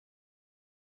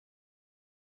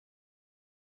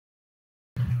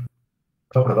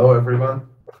Oh, hello, everyone.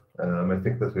 I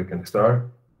think that we can start.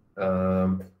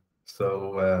 Um,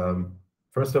 so,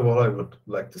 First of all, I would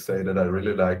like to say that I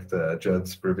really liked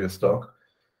Jed's previous talk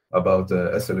about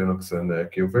SE Linux and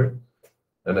Kubevirt.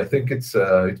 And I think it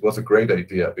was a great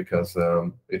idea because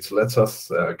it lets us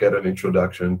get an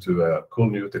introduction to a cool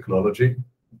new technology,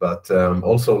 but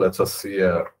also lets us see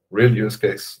a real use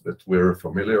case that we're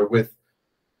familiar with.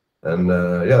 And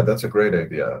yeah, that's a great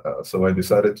idea. So I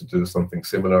decided to do something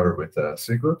similar with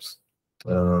cgroups.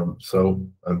 So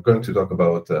I'm going to talk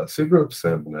about cgroups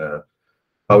and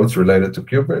how it's related to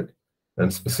Kubevirt,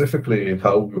 and specifically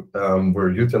how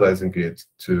we're utilizing it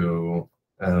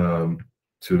um,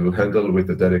 to handle with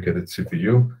the dedicated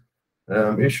CPU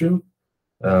issue.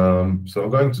 So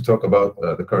I'm going to talk about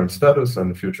the current status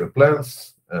and the future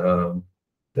plans.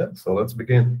 Yeah, so let's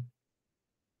begin.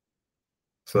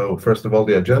 So first of all,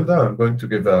 the agenda. I'm going to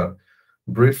give a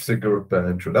brief cgroup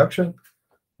introduction.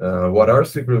 What are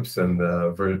cgroups and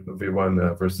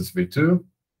V1 versus V2?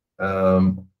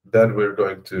 Then we're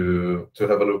going to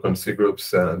have a look on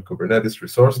cgroups and Kubernetes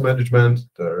resource management.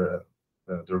 They're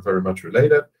very much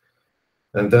related.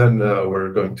 And then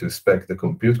we're going to spec the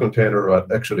compute container,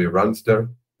 what actually runs there,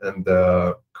 and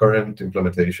the current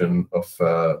implementation of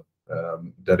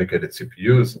dedicated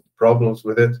CPUs, problems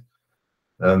with it.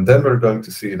 And then we're going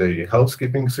to see the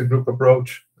housekeeping cgroup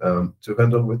approach to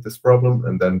handle with this problem,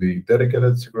 and then the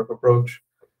dedicated cgroup approach,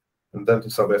 and then to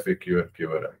some FAQ and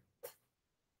Q&A.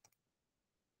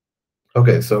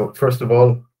 Okay, so first of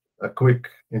all, a quick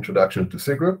introduction to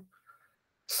cgroup.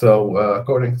 So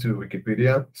according to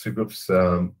Wikipedia, cgroups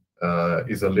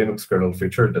is a Linux kernel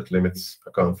feature that limits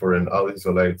account for and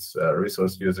isolates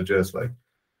resource usages like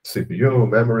CPU,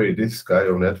 memory, disk,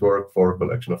 I/O network for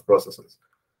collection of processes.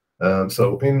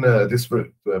 So in this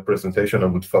presentation, I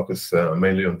would focus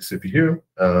mainly on the CPU,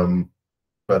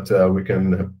 but we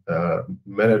can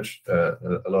manage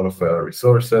a lot of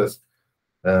resources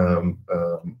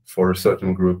for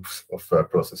certain groups of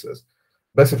processes.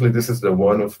 Basically, this is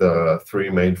one of the three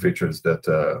main features that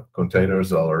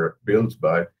containers are built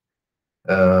by.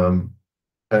 And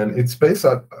its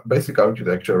basic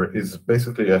architecture is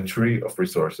basically a tree of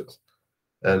resources.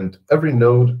 And every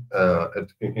node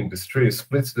in this tree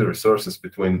splits the resources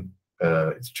between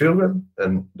its children,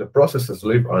 and the processes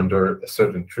live under a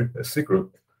certain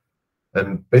cgroup.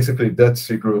 And basically, that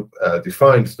cgroup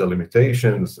defines the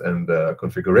limitations and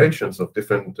configurations of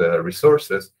different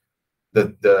resources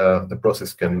that the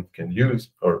process can use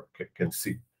or can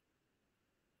see.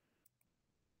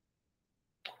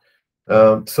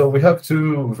 So we have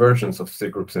two versions of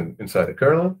cgroups inside the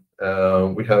kernel.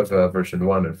 We have version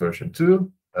 1 and version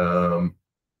 2.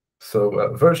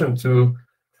 Version 2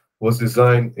 was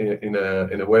designed in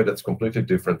a way that's completely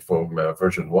different from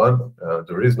version 1.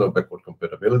 There is no backward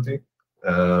compatibility.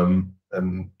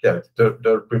 And yeah,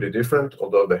 they're pretty different,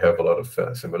 although they have a lot of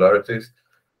similarities.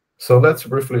 So let's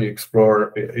briefly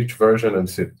explore each version and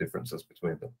see the differences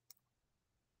between them.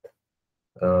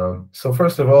 So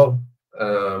first of all,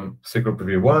 cgroup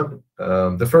V1,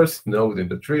 the first node in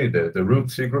the tree, the root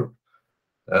cgroup,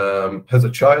 has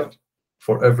a child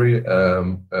for every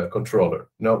controller.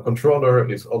 Now, controller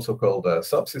is also called a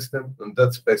subsystem, and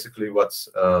that's basically what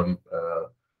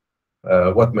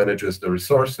manages the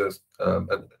resources. And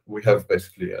we have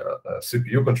basically a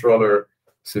CPU controller,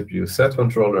 CPU set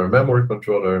controller, memory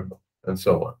controller, and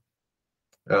so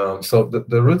on. So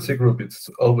the root cgroup is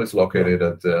always located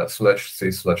at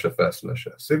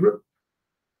 /c/fs/cgroup.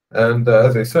 And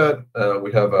as I said,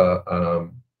 we have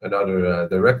another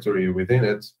directory within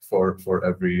it for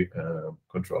every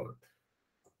controller.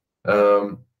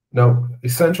 Now,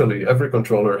 essentially, every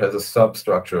controller has a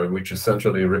substructure which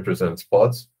essentially represents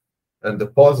pods, and the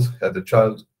pods have the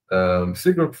child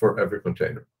cgroup for every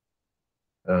container.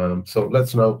 So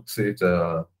let's now see it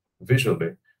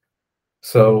visually.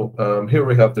 So here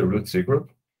we have the root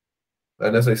cgroup.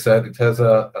 And as I said, it has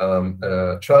a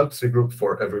child cgroup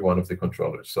for every one of the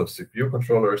controllers. So CPU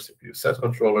controller, CPU set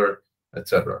controller,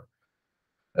 etc.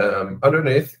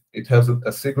 Underneath, it has a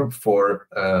cgroup for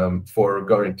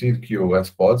guaranteed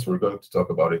QoS pods. We're going to talk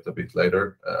about it a bit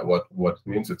later, what it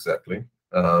means exactly.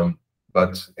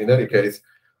 But in any case,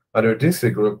 under this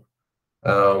cgroup,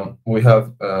 we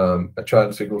have a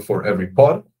child cgroup for every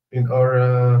pod in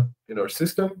our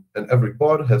system, and every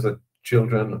pod has a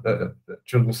children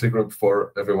cgroup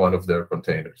for every one of their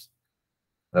containers.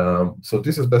 So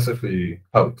this is basically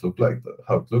how it looks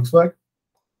like.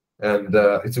 And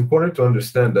it's important to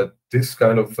understand that this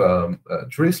kind of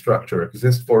tree structure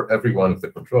exists for every one of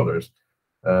the controllers.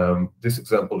 This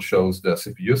example shows the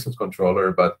CPU set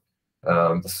controller, but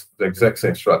the exact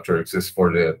same structure exists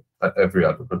for every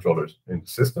other controller in the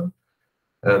system.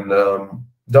 And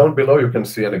down below, you can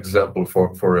see an example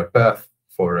for a path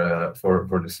for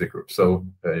the cgroup. So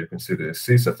you can see the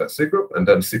C set as cgroup, and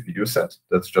then CPU set.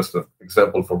 That's just an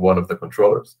example for one of the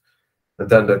controllers. And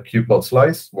then the QPod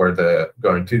slice, where the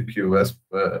guaranteed QoS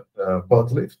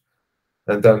pod lives.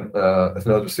 And then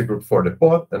another cgroup for the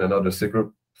pod, and another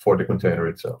cgroup for the container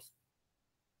itself.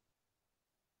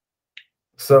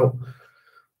 So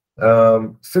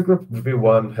cgroup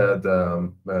v1 had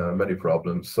many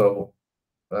problems. So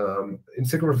in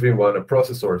cgroup v1, a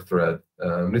process or a thread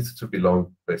needs to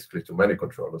belong basically to many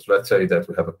controllers. Let's say that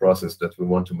we have a process that we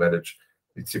want to manage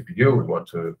its CPU, we want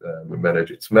to manage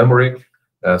its memory.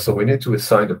 So we need to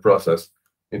assign the process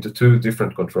into two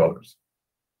different controllers.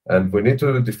 And we need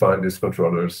to define these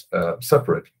controllers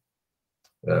separately.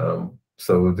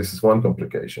 So this is one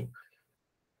complication.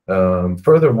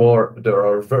 Furthermore, there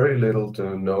are very little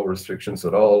to no restrictions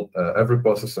at all. Every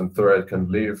process and thread can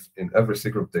live in every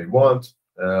cgroup they want.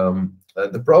 And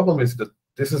the problem is that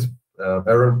this is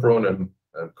error-prone and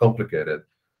complicated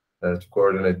to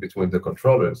coordinate between the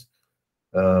controllers.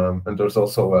 And there's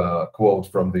also a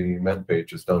quote from the man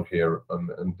pages down here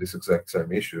on this exact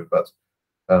same issue. But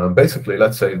basically,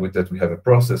 let's say that we have a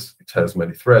process, it has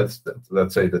many threads.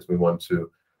 Let's say that we want to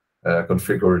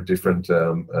configure different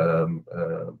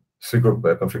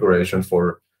cgroup configuration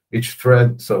for each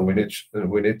thread. So we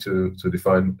need to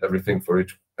define everything for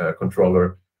each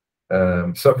controller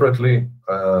separately,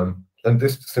 and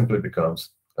this simply becomes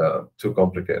too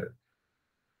complicated.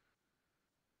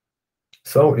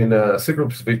 So in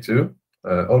cgroups v2,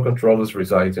 all controllers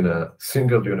reside in a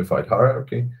single unified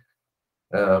hierarchy.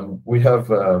 We have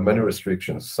many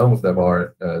restrictions. Some of them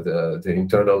are the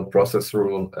internal process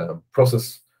rule.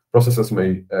 Processes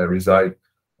may reside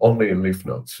only in leaf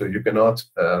nodes, so you cannot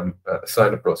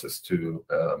assign a process to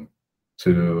a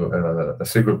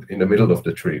cgroup in the middle of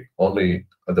the tree, only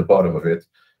at the bottom of it.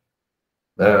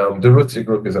 The root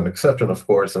cgroup is an exception, of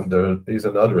course, and there is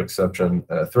another exception,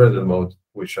 threaded mode,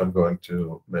 which I'm going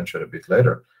to mention a bit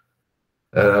later.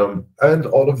 And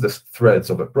all of the threads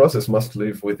of a process must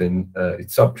live within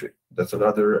its subtree. That's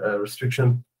another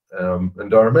restriction. And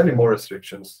there are many more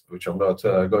restrictions, which I'm not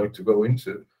going to go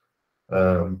into.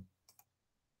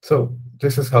 So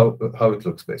this is how it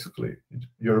looks, basically.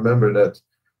 You remember that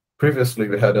previously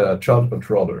we had a child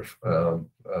controller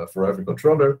for every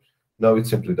controller. Now it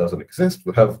simply doesn't exist.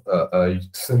 We have a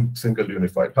single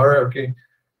unified hierarchy.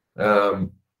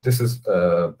 This is,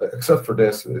 except for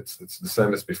this, it's the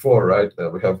same as before, right?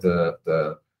 We have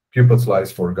the QPod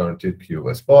slice for guaranteed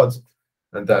QoS pods,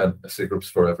 and then a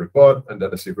cgroups for every pod, and then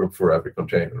a cgroup for every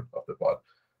container of the pod.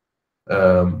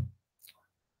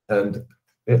 And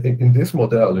in this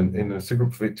model, in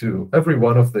cgroup v2, every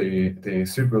one of the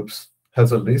cgroups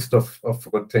has a list of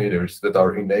containers that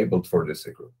are enabled for this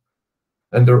cgroup,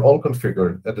 and they're all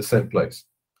configured at the same place.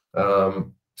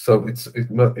 So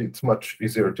it's much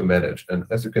easier to manage. And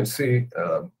as you can see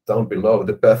down below,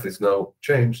 the path is now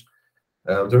changed.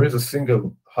 There is a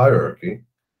single hierarchy,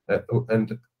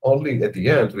 and only at the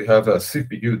end we have a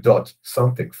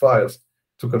CPU.something files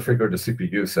to configure the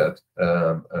CPU set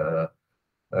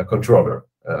controller.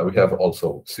 We have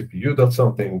also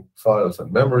CPU.something files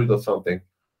and memory.something.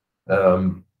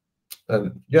 And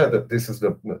yeah, these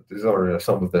are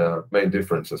some of the main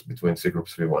differences between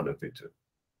cgroups v1 and v2.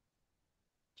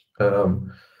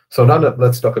 So now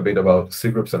let's talk a bit about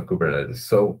cgroups and Kubernetes.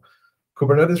 So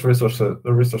Kubernetes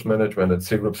resource management and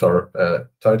cgroups are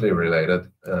tightly related.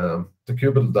 The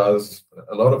Kubel does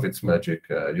a lot of its magic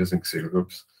using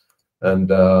cgroups, and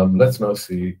let's now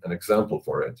see an example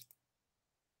for it.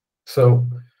 So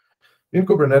in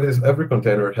Kubernetes, every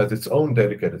container has its own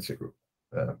dedicated cgroup.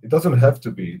 It doesn't have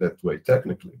to be that way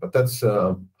technically, but that's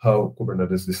how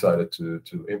Kubernetes decided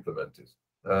to implement it.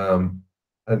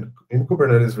 And in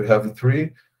Kubernetes, we have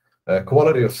three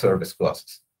quality of service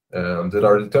classes that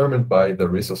are determined by the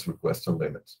resource requests and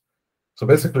limits. So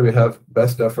basically, we have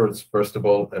best efforts,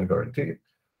 burstable, and guaranteed.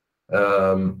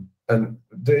 And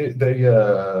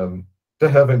they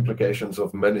have implications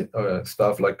of many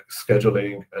stuff like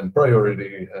scheduling and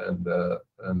priority and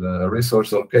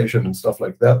resource allocation and stuff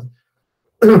like that.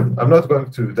 I'm not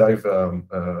going to dive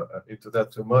into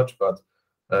that too much, but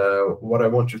what I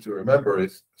want you to remember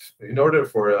is, in order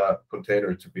for a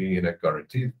container to be in a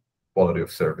guaranteed quality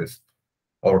of service,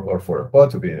 or for a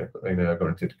pod to be in a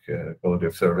guaranteed quality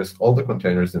of service, all the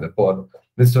containers in the pod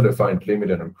needs to define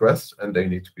limit and requests, and they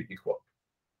need to be equal.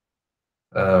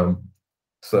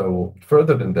 So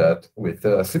further than that, with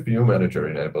CPU manager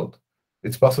enabled,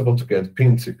 it's possible to get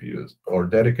pinned CPUs or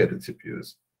dedicated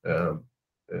CPUs.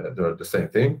 They're the same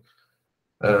thing.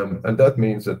 And that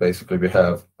means that basically we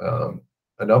have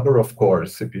a number of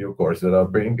cores, CPU cores, that are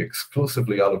being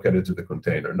exclusively allocated to the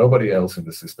container. Nobody else in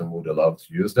the system would allow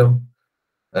to use them.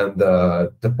 And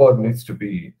the pod needs to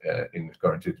be in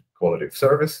guaranteed quality of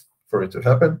service for it to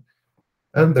happen.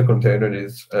 And the container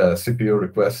needs CPU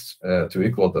requests to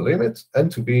equal the limit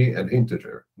and to be an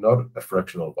integer, not a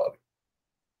fractional value.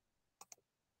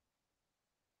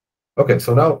 Okay,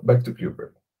 so now back to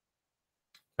Kubevirt.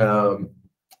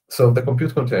 So the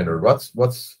compute container,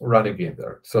 what's running in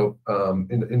there? So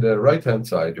in the right-hand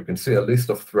side, you can see a list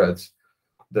of threads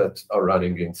that are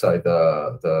running inside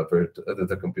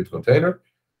the compute container.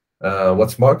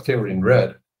 What's marked here in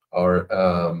red are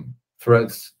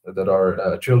threads that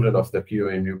are children of the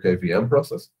QEMU KVM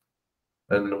process.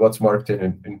 And what's marked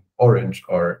in orange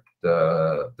are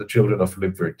the children of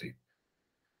libvirt.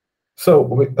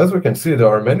 So as we can see, there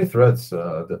are many threads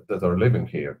that are living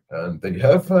here, and they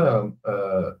have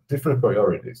different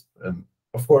priorities. And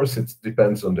of course, it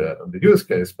depends on the use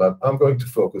case, but I'm going to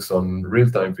focus on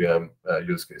real-time VM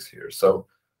use case here. So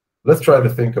let's try to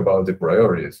think about the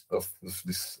priorities of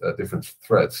these different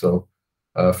threads. So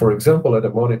for example, at the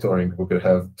monitoring, we could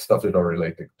have stuff that are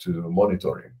related to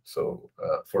monitoring. So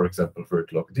for example,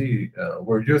 virtlogd,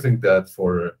 we're using that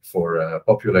for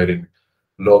populating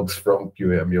logs from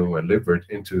QEMU and libvirt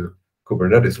into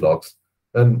Kubernetes logs.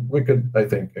 And we could, I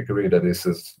think, agree that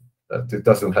it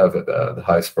doesn't have the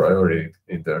highest priority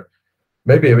in there.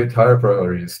 Maybe a bit higher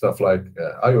priority is stuff like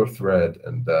IO thread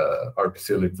and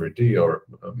RPC libvirt, or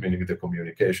meaning the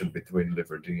communication between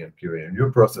libvirt and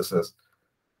QEMU processes.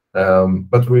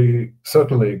 But we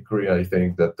certainly agree, I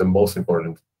think, that the most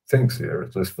important things here,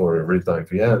 at least for real-time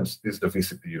VMs, is the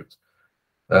vCPUs.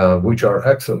 Which are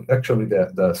actually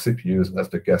the CPUs as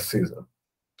the guest season.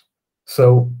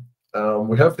 So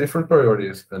we have different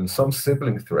priorities, and some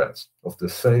sibling threads of the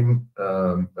same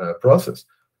process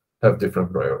have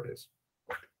different priorities.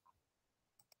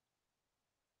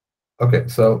 Okay,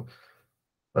 so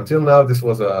until now, this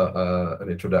was an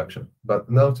introduction. But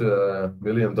now to the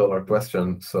million-dollar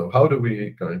question. So how do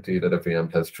we guarantee that a VM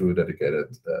has true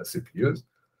dedicated CPUs?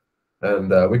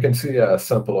 And we can see a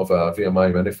sample of a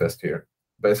VMI manifest here.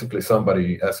 Basically,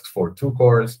 somebody asks for 2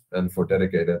 cores and for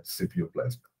dedicated CPU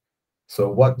placement. So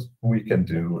what we can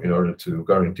do in order to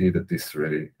guarantee that this is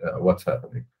really what's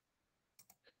happening.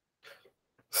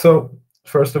 So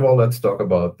first of all, let's talk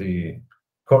about the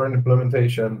core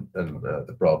implementation and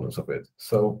the problems of it.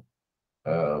 So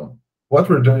what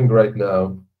we're doing right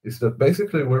now is that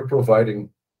basically we're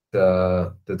providing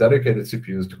the dedicated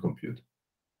CPUs to compute.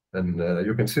 And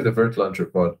you can see the Virt launcher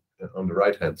pod on the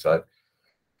right-hand side.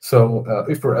 So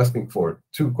if we're asking for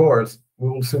 2 cores,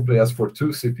 we will simply ask for 2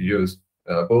 CPUs,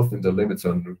 both in the limits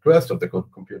on request of the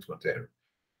compute container.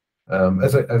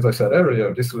 As I said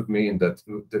earlier, this would mean that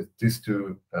these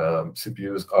 2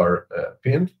 CPUs are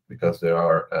pinned because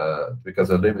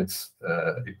the limits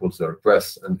equals the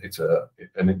request, and it's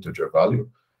an integer value.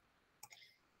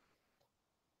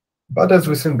 But as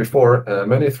we've seen before,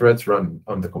 many threads run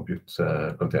on the compute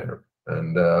container.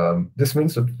 And this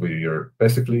means that we are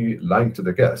basically lying to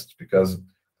the guest, because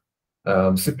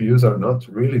CPUs are not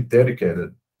really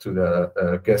dedicated to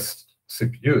the guest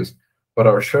CPUs, but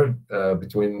are shared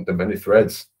between the many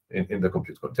threads in the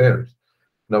compute containers.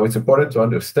 Now, it's important to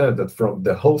understand that from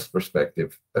the host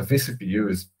perspective, a vCPU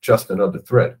is just another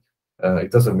thread.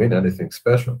 It doesn't mean anything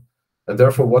special. And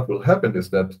therefore, what will happen is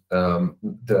that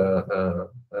the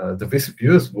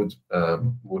vCPUs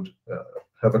would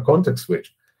have a context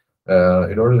switch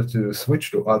in order to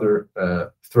switch to other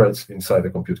threads inside the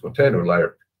compute container, like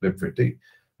libvirt.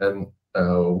 And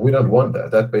we don't want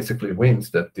that. That basically means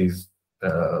that these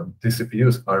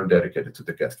CPUs aren't dedicated to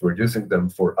the guest. We're using them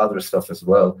for other stuff as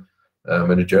well,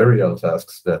 managerial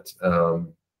tasks that,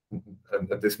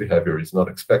 and this behavior is not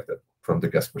expected from the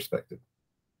guest perspective.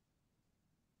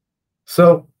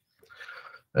 So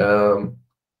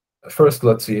first,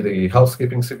 let's see the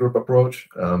housekeeping cgroup approach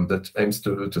that aims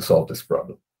to solve this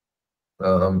problem.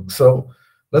 So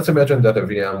let's imagine that a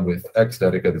VM with X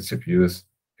dedicated CPUs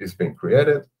is being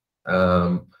created.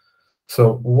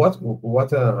 So what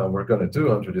we're going to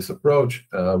do under this approach,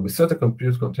 we set a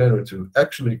compute container to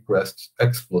actually request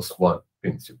X+1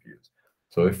 pin CPUs.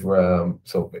 So if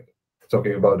so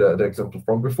talking about the example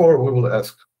from before, we will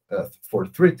ask for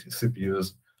 3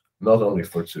 CPUs, not only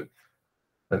for 2.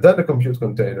 And then the compute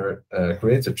container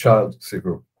creates a child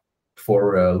cgroup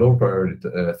for low priority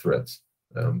threads.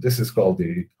 This is called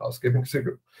the housekeeping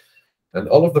cgroup. And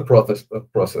all of the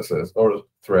processes or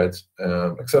threads,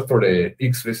 except for the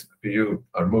X vCPU,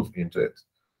 are moved into it.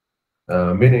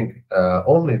 Meaning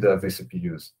only the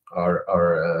vCPUs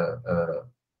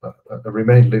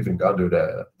remain living under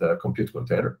the compute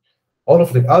container. All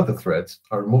of the other threads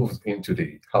are moved into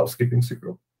the housekeeping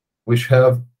cgroup, which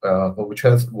has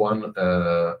one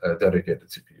dedicated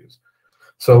CPUs.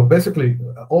 So basically,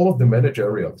 all of the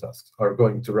managerial tasks are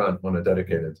going to run on a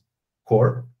dedicated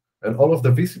core, and all of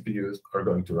the vCPUs are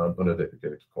going to run on a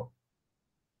dedicated core.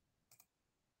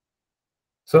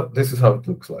 So this is how it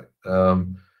looks like.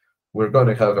 We're going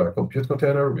to have a compute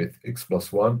container with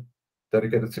x+1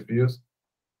 dedicated CPUs.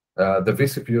 The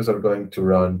vCPUs are going to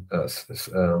run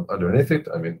underneath it,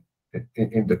 I mean,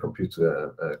 in the compute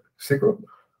cgroup.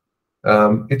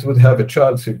 It would have a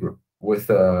child cgroup with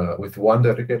one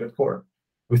dedicated core,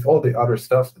 with all the other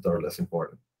stuff that are less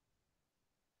important.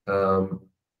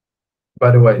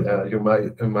 By the way, you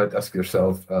might ask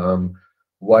yourself,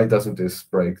 why doesn't this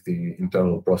break the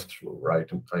internal process rule, right?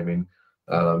 I mean,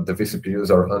 the vCPUs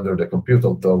are under the compute,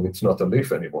 although it's not a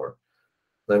leaf anymore.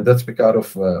 And that's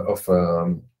because of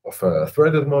a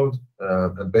threaded mode.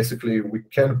 And basically, we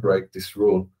can break this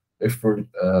rule if we're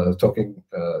talking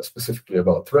specifically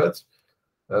about threads.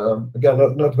 Again,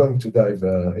 not going to dive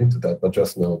into that, but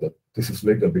just know that this is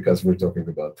legal because we're talking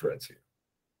about threads here.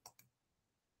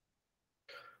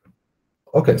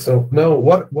 Okay, so now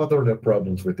what are the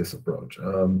problems with this approach?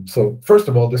 So first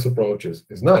of all, this approach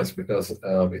is nice because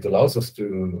it allows us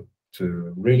to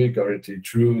really guarantee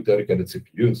true dedicated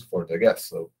CPUs for the guests.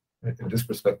 So in this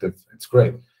perspective, it's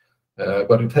great.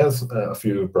 But it has a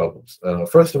few problems.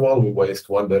 First of all, we waste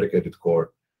one dedicated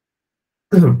core,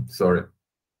 sorry,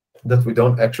 that we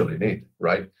don't actually need,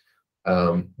 right?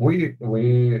 We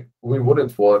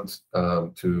wouldn't want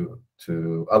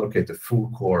to allocate a full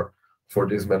core for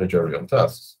these managerial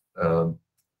tasks.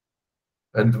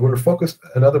 And we're focused,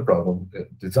 another problem,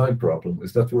 design problem,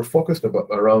 is that we're focused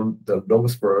around the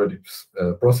lowest priority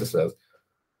processes.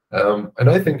 And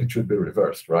I think it should be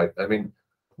reversed, right? I mean,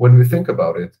 when we think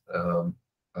about it,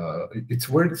 it's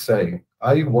weird saying,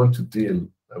 I want to deal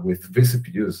with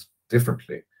vCPUs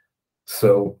differently.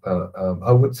 So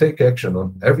I would take action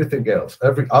on everything else,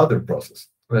 every other process,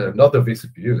 not the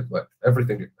vCPU, but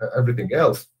everything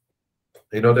else,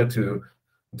 in order to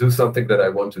do something that I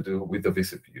want to do with the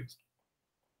vCPUs.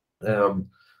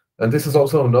 And this is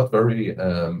also not very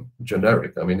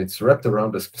generic. I mean, it's wrapped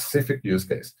around a specific use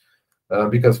case.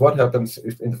 Because what happens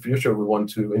if in the future we want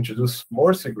to introduce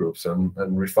more cgroups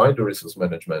and refine the resource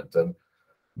management and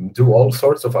do all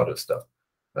sorts of other stuff?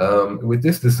 With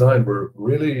this design, we're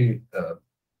really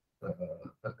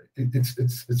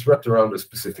it's wrapped around a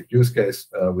specific use case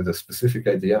with a specific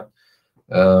idea,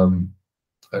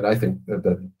 and I think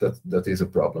that is a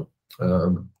problem.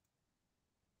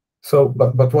 So,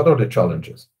 but what are the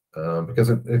challenges? Because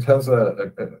it has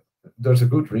there's a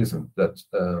good reason that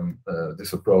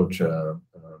this approach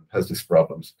has these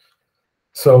problems.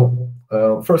 So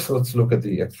first, let's look at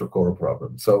the extra core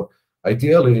problem. So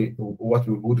ideally, what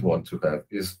we would want to have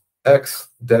is X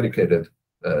dedicated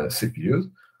CPUs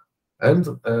and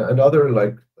another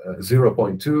like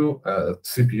 0.2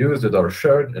 CPUs that are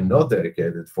shared and not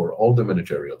dedicated for all the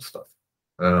managerial stuff.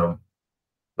 But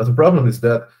the problem is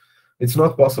that it's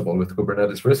not possible with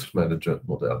Kubernetes resource management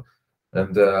model.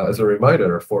 And as a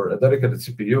reminder, for a dedicated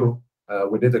CPU,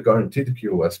 we need a guaranteed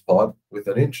QoS pod with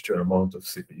an integer amount of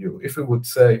CPU. If we would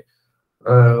say,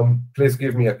 please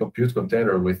give me a compute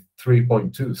container with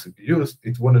 3.2 CPUs,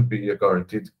 it wouldn't be a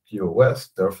guaranteed QoS.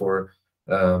 Therefore,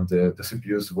 the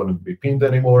CPUs wouldn't be pinned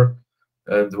anymore,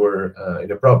 and we're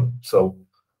in a problem. So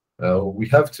we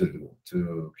have to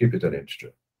keep it an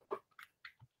integer.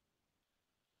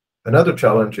 Another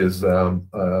challenge is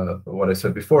what I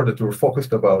said before, that we're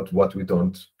focused about what we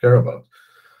don't care about.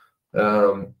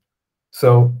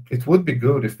 So it would be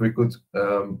good if we could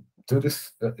do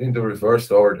this in the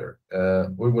reverse order.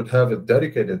 We would have a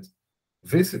dedicated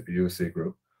vCPU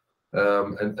cgroup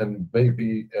and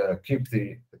maybe keep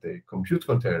the compute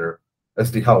container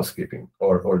as the housekeeping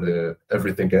or the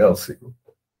everything else cgroup.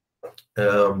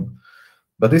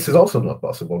 But this is also not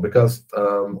possible because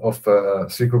of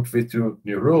cgroup v2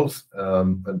 new rules.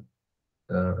 And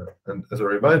as a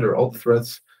reminder, all the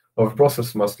threads of a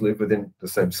process must live within the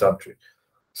same subtree.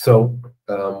 So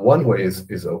one way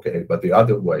is okay, but the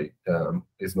other way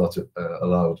is not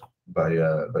allowed by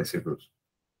cgroups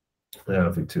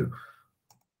v2.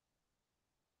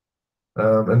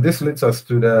 And this leads us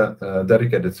to the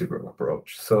dedicated cgroup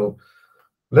approach. So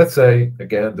let's say,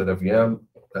 again, that a VM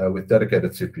with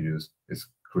dedicated CPUs is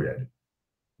created.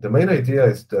 The main idea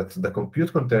is that the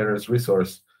compute containers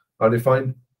resource are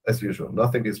defined as usual.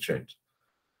 Nothing is changed.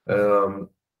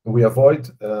 We avoid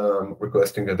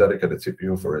requesting a dedicated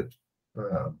CPU for it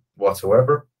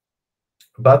whatsoever,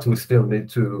 but we still need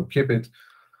to keep it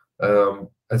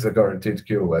as a guaranteed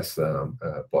QoS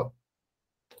pod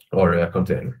or a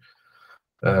container.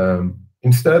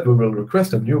 Instead, we will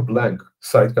request a new blank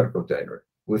sidecar container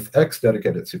with X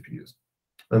dedicated CPUs.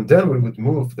 And then we would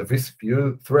move the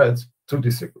vCPU threads to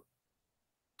this cgroup.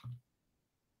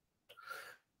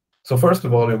 So first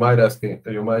of all, you might ask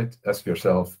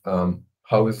yourself,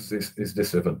 how is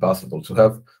this even possible to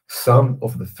have some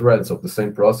of the threads of the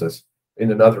same process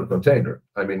in another container?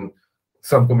 I mean,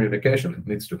 some communication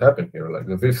needs to happen here. Like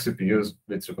the vCPUs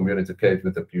needs to communicate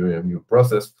with the QEMU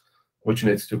process, which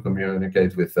needs to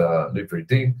communicate with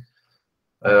libvirt.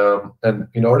 And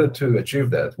in order to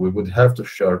achieve that, we would have to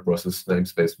share process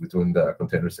namespace between the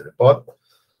containers in a pod.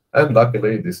 And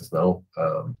luckily, this is now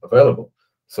available.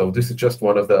 So this is just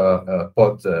one of the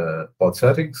pod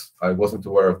settings. I wasn't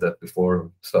aware of that before I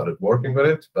started working with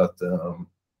it, but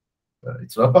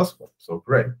it's not possible. So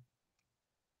great.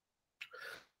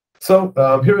 So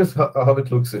here is how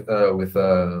it looks with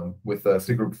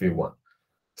cgroup v1.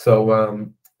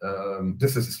 So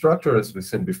this is a structure as we've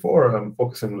seen before. I'm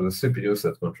focusing on the CPU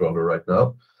set controller right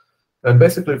now. And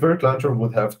basically, Virt Launcher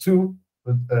would have two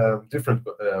different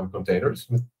containers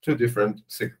with two different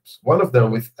cgroups. One of them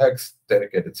with X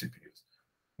dedicated CPUs.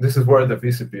 This is where the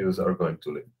vCPUs are going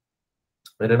to live.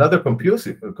 And another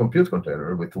compute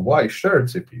container with Y shared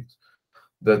CPUs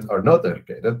that are not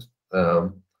dedicated.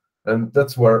 And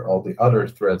that's where all the other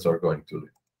threads are going to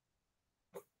live.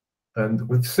 And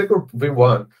with cgroup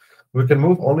v1, we can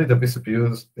move only the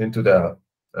vCPUs into the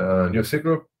new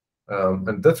cgroup.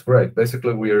 And that's great.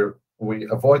 Basically, we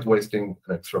avoid wasting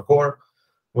an extra core.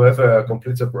 We have a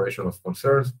complete separation of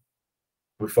concerns.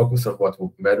 We focus on what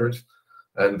matters.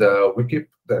 And we keep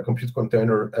the compute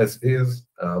container as is,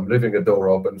 leaving a door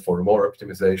open for more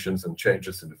optimizations and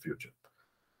changes in the future.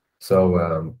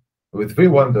 So with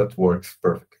v1, that works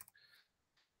perfectly.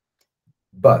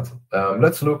 But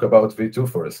let's look about v2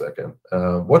 for a second.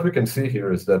 What we can see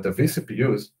here is that the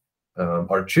vCPUs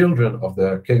are children of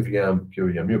the KVM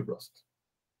QEMU process.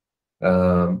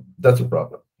 That's a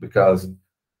problem because,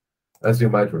 as you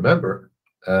might remember,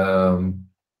 all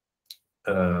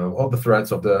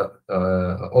threads of a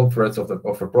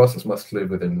process must live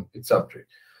within its subtree.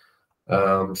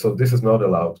 So this is not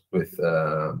allowed with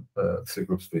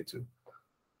cgroups v2.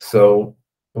 So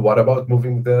what about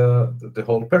moving the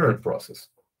whole parent process?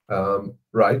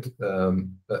 Right,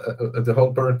 the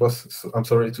whole parent process. I'm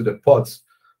sorry, to the pods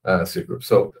cgroup.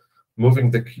 So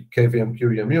moving the KVM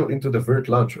QEMU into the Virt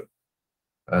Launcher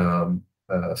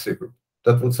cgroup.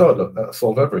 That would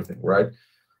solve everything, right?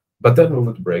 But then we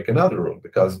would break another rule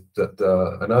because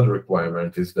another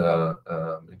requirement is the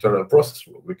internal process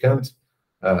rule. We can't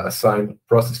assign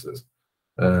processes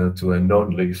to a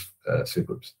non-leaf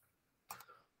cgroups.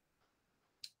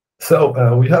 So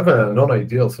we have a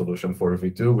non-ideal solution for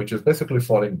v2, which is basically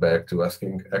falling back to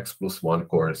asking X+1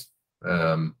 cores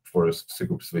for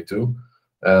cgroups v2.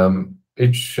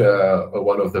 Each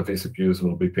one of the vCPUs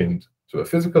will be pinned to a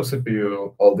physical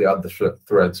CPU. All the other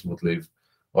threads would live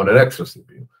on an extra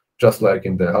CPU, just like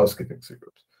in the housekeeping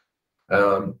cgroups.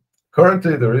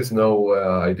 Currently, there is no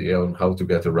idea on how to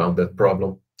get around that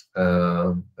problem,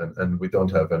 and we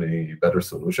don't have any better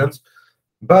solutions.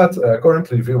 But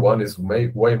currently, v1 is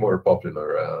way more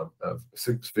popular.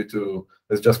 v2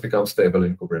 has just become stable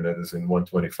in Kubernetes in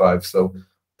 1.25, so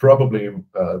probably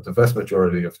the vast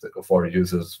majority of our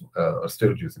users are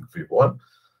still using v1.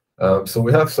 So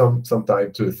we have some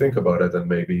time to think about it and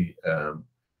maybe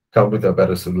come with a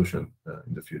better solution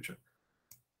in the future.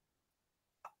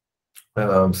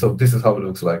 So this is how it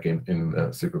looks like in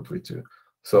cgroup v2.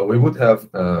 So we would have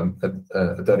a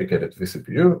dedicated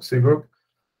vCPU cgroup.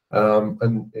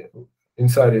 And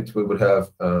inside it, we would have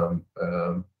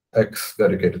X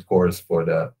dedicated cores for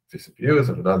the vCPUs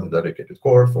and another dedicated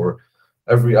core for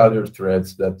every other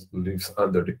threads that lives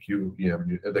under the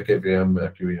KVM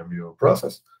QEMU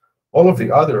process. All of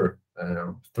the other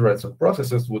threads and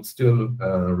processes would still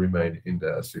remain in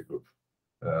the cgroup,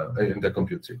 in the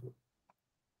compute cgroup.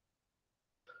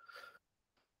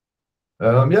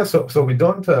 Yeah, so we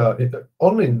don't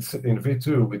only in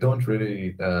v2 we don't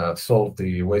really solve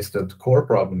the wasted core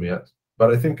problem yet,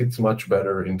 but I think it's much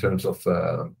better in terms of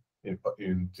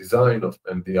in design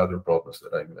and the other problems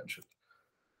that I mentioned.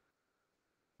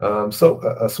 So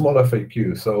a small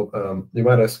FAQ. So you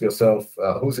might ask yourself,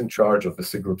 who's in charge of the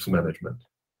cgroups management,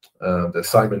 the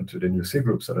assignment to the new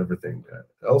cgroups and everything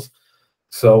else?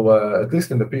 So at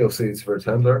least in the POC, it's Virt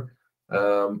Handler.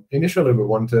 Initially, we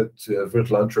wanted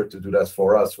Virt Launcher to do that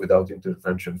for us without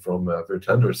intervention from Virt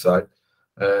Handler's side.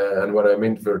 And when I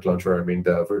mean Virt Launcher, I mean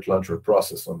the Virt Launcher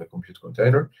process on the compute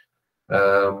container.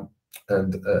 And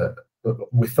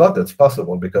we thought that's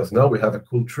possible because now we have a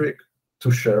cool trick to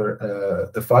share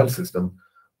the file system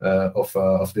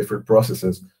of different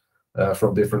processes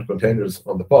from different containers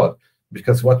on the pod,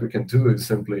 because what we can do is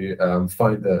simply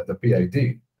find the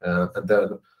PID and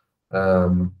then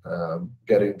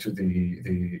get into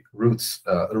the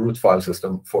root file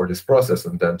system for this process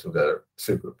and then to the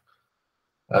cgroup.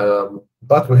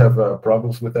 But we have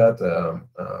problems with that.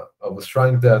 I was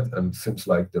trying that, and seems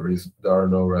like there are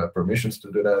no permissions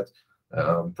to do that.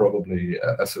 Probably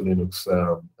SE Linux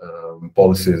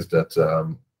policies that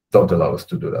don't allow us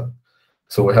to do that.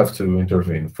 So we have to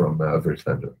intervene from Virt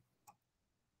vendor.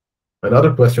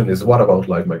 Another question is, what about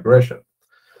live migration?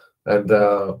 And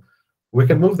we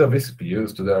can move the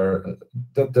vCPUs to their,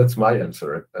 that's my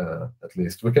answer, at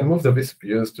least. We can move the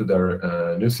vCPUs to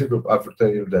their new cgroup after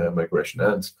the migration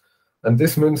ends. And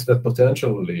this means that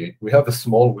potentially we have a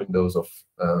small windows of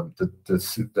the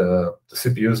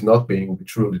CPUs not being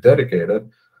truly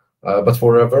dedicated, but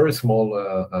for a very small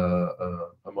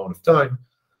amount of time.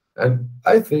 And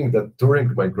I think that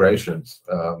during migrations,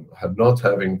 not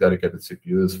having dedicated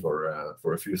CPUs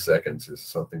for a few seconds is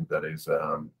something that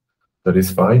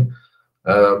is fine.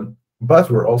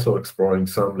 But we're also exploring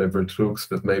some libvirt hooks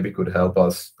that maybe could help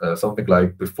us, something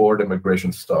like before the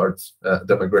migration starts,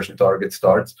 the migration target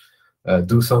starts,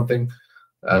 do something.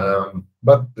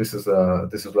 But this is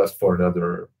left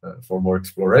for for more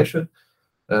exploration.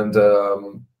 And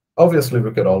obviously,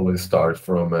 we could always start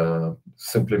from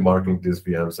simply marking these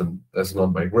VMs as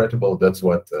non-migratable. That's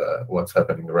what's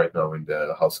happening right now in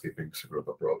the housekeeping group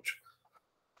approach.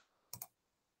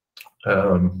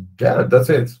 Yeah, that's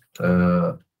it.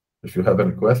 If you have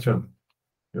any question,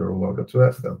 you're welcome to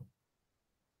ask them.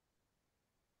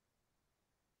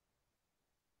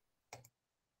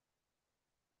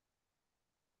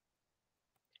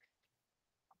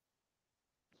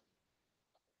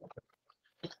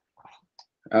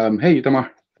 Hey, Itamar.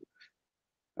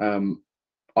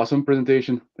 Awesome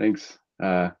presentation. Thanks.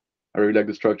 I really like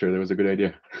the structure. That was a good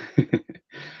idea.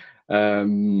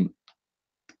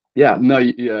 Yeah, no,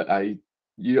 yeah,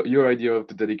 your idea of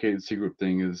the dedicated cgroup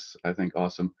thing is, I think,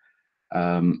 awesome.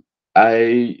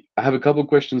 I have a couple of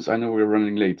questions. I know we're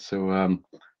running late, so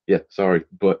yeah, sorry,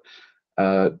 but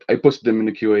I posted them in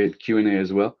the Q&A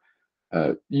as well.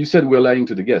 You said we're lying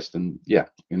to the guest, and yeah,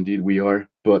 indeed we are.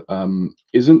 But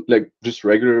isn't like just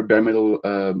regular bare metal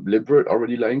libvirt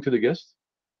already lying to the guest?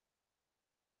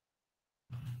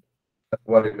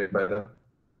 What do you mean by that?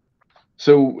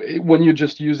 So when you're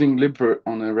just using libvirt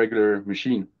on a regular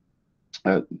machine,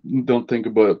 don't think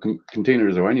about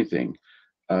containers or anything.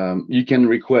 You can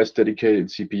request dedicated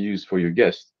CPUs for your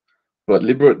guest, but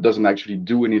libvirt doesn't actually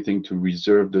do anything to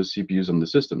reserve those CPUs on the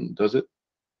system, does it?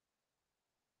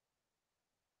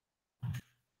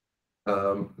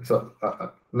 So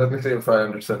let me see if I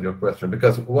understand your question,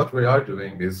 because what we are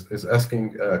doing is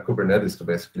asking Kubernetes to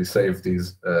basically save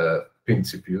these pinned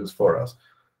CPUs for us,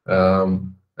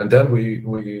 and then we're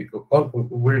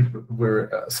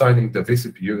assigning the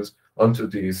vCPUs onto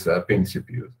these pinned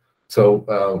CPUs.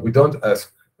 So we don't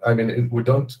ask. I mean, we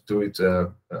don't do it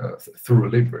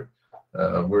through libvirt.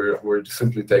 We're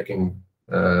simply taking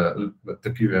the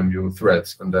QEMU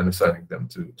threads and then assigning them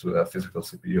to a physical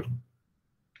CPU.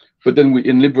 But then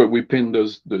in libvirt we pin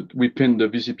the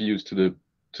vCPUs to the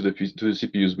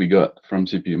CPUs we got from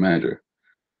CPU Manager,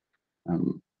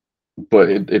 but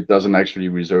it doesn't actually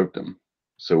reserve them.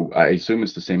 So I assume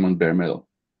it's the same on bare metal.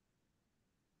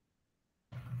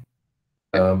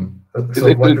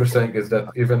 So what you're saying is that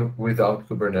even without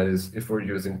Kubernetes, if we're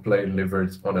using plain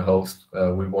libvirt on a host,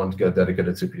 we won't get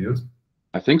dedicated CPUs?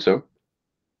 I think so.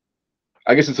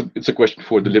 I guess it's a question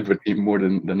for the libvirt team more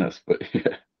than us, but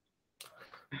yeah.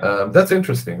 That's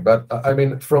interesting, but I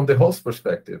mean, from the host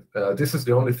perspective, this is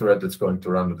the only thread that's going to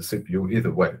run on the CPU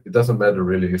either way. It doesn't matter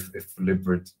really if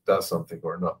libvirt does something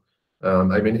or not.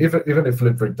 I mean, even if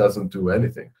libvirt doesn't do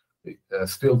anything,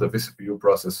 still the vCPU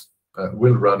process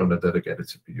will run on a dedicated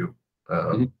CPU.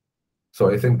 So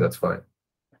I think that's fine.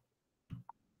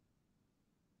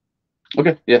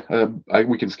 Okay, yeah,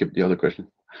 we can skip the other question.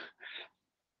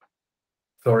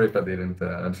 Sorry if I didn't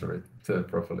answer it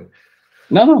properly.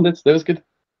 No, that was good.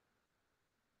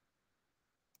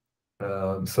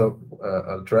 So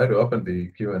I'll try to open the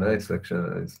Q&A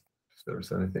section. If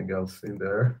there's anything else in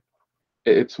there.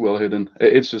 It's well hidden.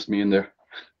 It's just me in there.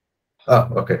 Ah,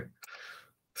 okay.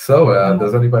 So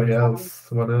does anybody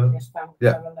else want to?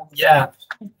 Yeah,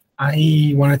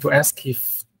 I wanted to ask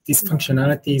if this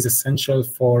functionality is essential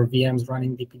for VMs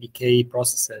running DPDK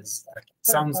processes. It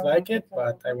sounds like it,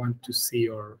 but I want to see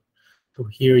to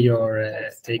hear your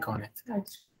take on it.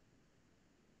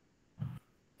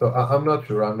 So I'm not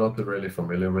sure. I'm not really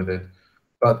familiar with it.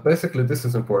 But basically, this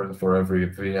is important for every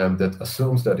VM that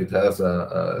assumes that it has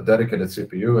a dedicated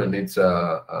CPU and needs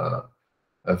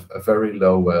a very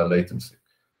low latency.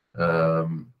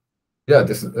 Yeah,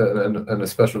 this and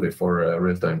especially for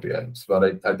real-time VMs, but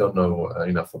I don't know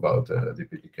enough about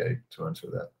DPDK to answer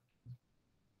that.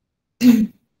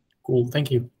 Cool, thank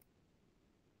you.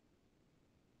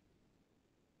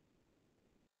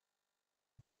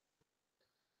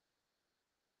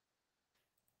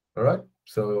 All right,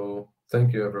 so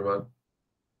thank you, everyone.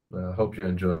 Hope you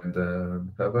enjoyed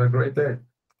and have a great day.